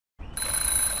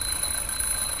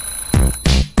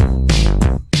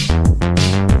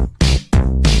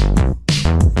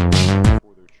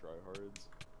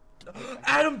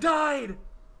died!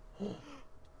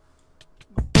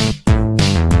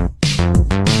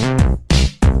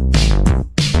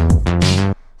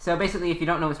 So basically, if you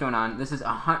don't know what's going on, this is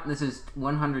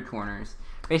 100 corners.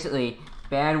 Basically,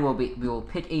 we will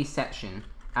pick a section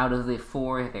out of the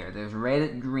 4 there. There's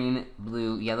red, green,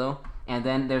 blue, yellow, and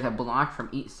then there's a block from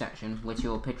each section, which he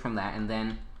will pick from that, and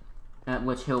then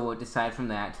which he will decide from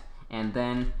that, and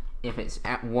then if it's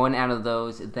one out of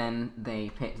those, then they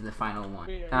pick the final one.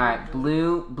 All right,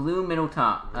 blue middle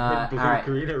top. All right,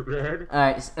 green, or red. All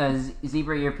right,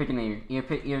 Zebra, you're picking.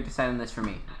 You're deciding this for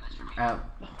me.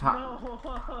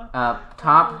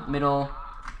 Top, middle,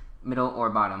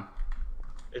 or bottom.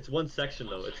 It's one section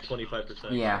though. It's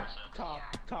 25%. Yeah. Top.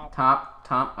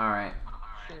 All right.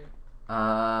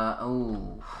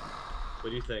 Oh. What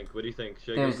do you think?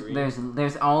 Should I go green?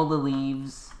 There's all the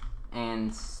leaves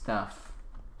and stuff.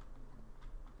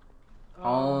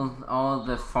 All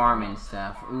the farming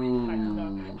stuff. Ooh.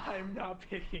 I'm not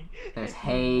picking. There's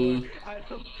hay. I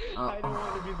don't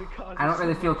want to be the cause. I don't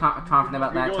really feel confident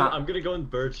about that. I'm gonna go in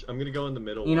birch. I'm gonna go in the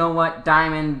middle. You know what?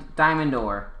 Diamond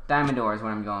door. Diamond door is what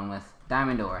I'm going with.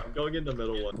 Diamond door. I'm going in the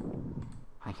middle one.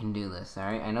 I can do this,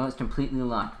 alright? I know it's completely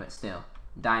locked, but still.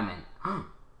 Diamond.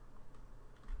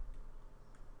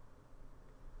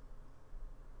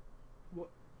 What?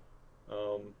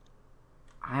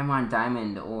 I'm on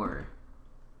diamond ore.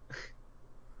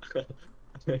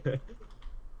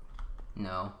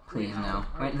 No, please no.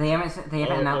 Wait, they haven't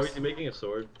announced. Oh, are you making a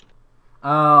sword?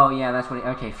 Oh yeah, that's what.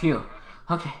 Okay, phew.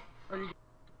 Okay.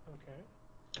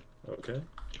 Okay.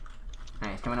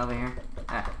 Alright, he's coming over here.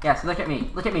 Yes, look at me.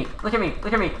 Look at me.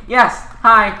 Yes.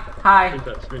 Hi.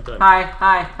 Screen time.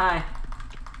 Hi.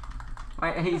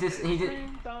 Wait,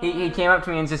 he came up to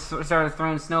me and just started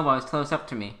throwing snowballs close up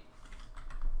to me.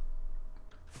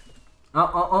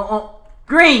 Oh.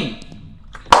 Green!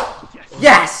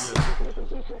 Yes!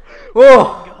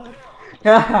 Oh!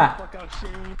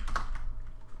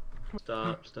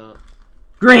 Stop.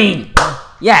 Green!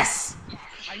 Yes!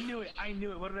 I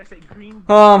knew it. What did I say? Green?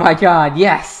 Oh my god,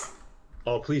 yes!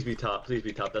 Oh, please be top.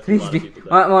 That's Please a lot be. of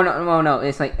people. Well, no.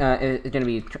 It's like it's gonna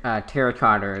be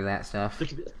terracotta or that stuff.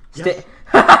 Yes.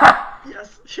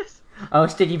 yes. Oh,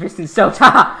 Sticky Piston, so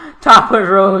top of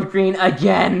row green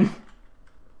again.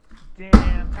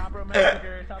 Damn, top row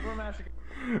massacre.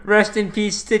 Rest in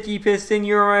peace, Sticky Piston.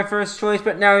 You were my first choice,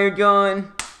 but now you're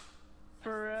gone.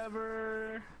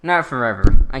 Forever. Not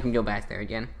forever. I can go back there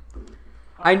again.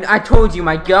 I told you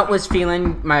my gut was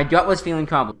feeling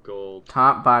cobbled. Gold.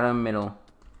 Top, bottom, middle.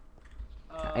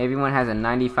 Everyone has a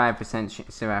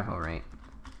 95% survival rate.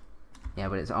 Yeah,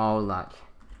 but it's all luck.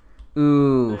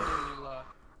 Ooh.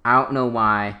 I don't know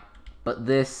why, but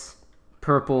this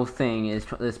purple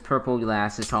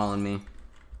glass is calling me.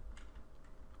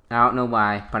 I don't know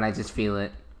why, but I just feel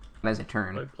it as a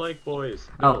turn. My plank boys.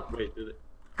 No, oh, wait, did it?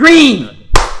 Green!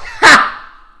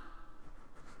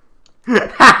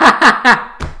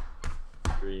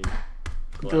 Green.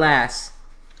 Glass.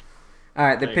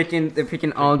 Alright, they're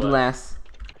picking all glass.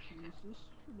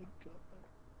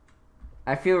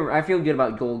 I feel good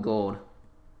about gold.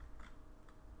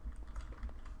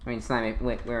 I mean, Slime,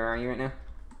 wait, where are you right now?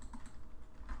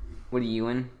 What are you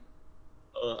in?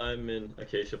 I'm in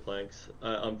acacia planks.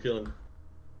 I'm feeling.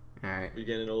 Alright. You're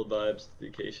getting old vibes to the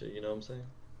acacia, you know what I'm saying?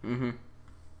 Mm-hmm.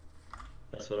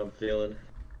 That's what I'm feeling.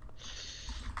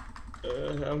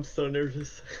 I'm so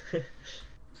nervous.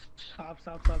 Stop,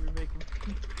 you're making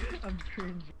me. I'm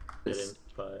cringing. In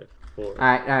 5, 4.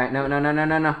 Alright, no.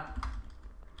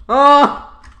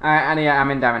 Oh! Alright, yeah,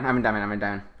 I'm in diamond.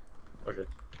 Okay.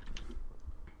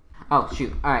 Oh,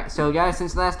 shoot. Alright, so guys,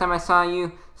 since the last time I saw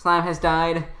you, Slime has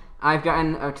died. I've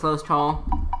gotten a close call,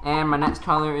 and my next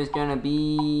color is gonna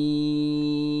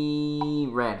be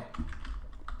red.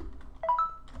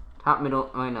 Top, middle.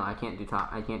 Oh no, I can't do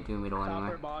top. I can't do middle anyway.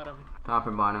 Top or bottom. Top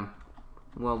or bottom.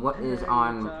 Well, what is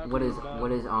on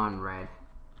red?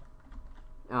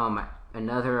 Oh my!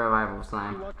 Another revival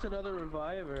Slime. What's another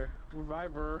reviver?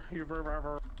 Reviver.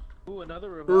 Ooh, another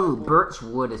reviver. Ooh, birch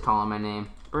wood is calling my name.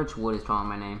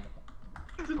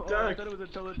 Oh, I thought it was a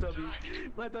Teletubby.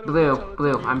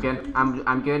 Blue. I'm good.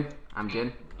 I'm good.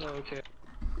 Oh, okay.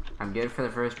 I'm good for the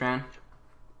first round.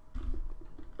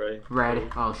 Right.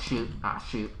 Red. Oh shoot.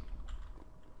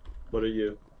 What are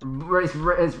you? It's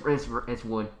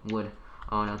wood.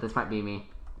 Oh no, this might be me.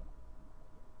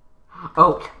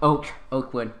 Oak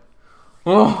wood.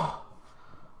 Oh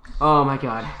my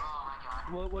god.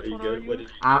 What are you one good? are What you?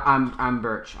 I'm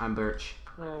birch.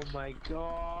 Oh my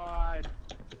god.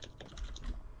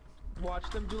 Watch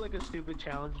them do like a stupid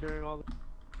challenge during all the...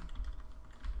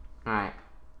 Alright.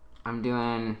 I'm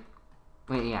doing...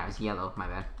 Wait, yeah, it's yellow. My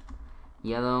bad.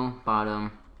 Yellow,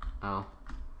 bottom. Oh.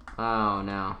 Oh,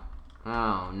 no.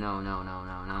 Oh, no, no, no,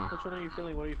 no, no. Which one are you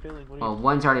feeling? What are you feeling? What are Well, you...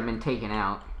 one's already been taken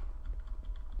out.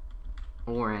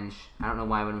 Orange. I don't know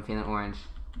why, but I'm feeling orange.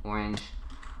 Orange.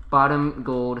 Bottom,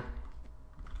 gold.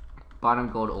 Bottom,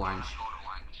 gold, orange.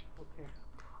 Okay.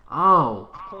 Oh.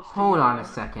 Close to Hold on yellow.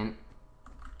 a second.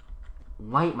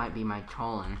 White might be my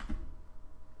colon.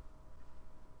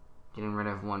 Getting rid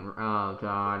of one. Oh,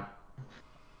 God.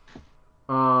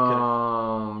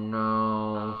 Oh,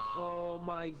 no. Oh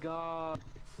my god.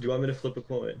 Do you want me to flip a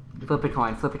coin? Flip a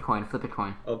coin, flip a coin, flip a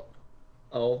coin.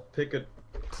 I'll pick a.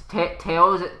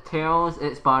 Tails,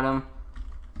 its bottom.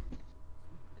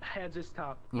 Heads is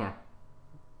top. Yeah.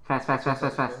 Fast, fast, fast,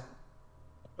 fast, fast.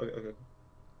 Okay, okay.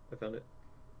 I found it.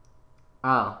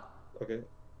 Oh. Okay.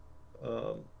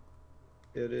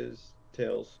 It is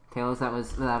tails. Tails, that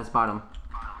was bottom.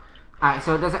 Alright,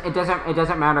 so it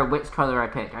doesn't matter which color I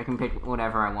pick. I can pick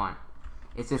whatever I want.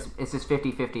 It's just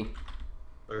 50-50.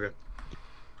 Okay.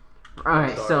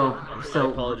 Alright, so I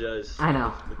apologize. I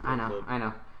know.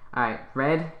 Alright,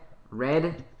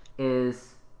 red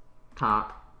is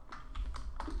top.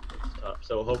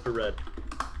 So hope for red.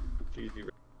 Please be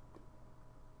red.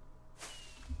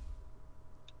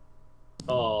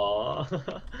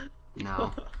 Aww.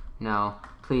 No. No.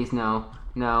 Please no.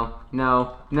 No.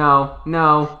 No. No.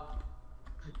 No.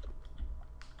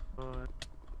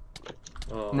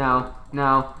 Oh. No.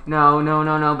 No. No. No.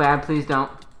 No. No. Bad. Please don't.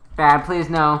 Bad. Please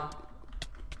no.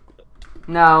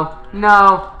 No.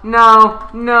 No. No.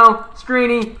 No.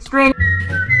 Screeny. Screeny.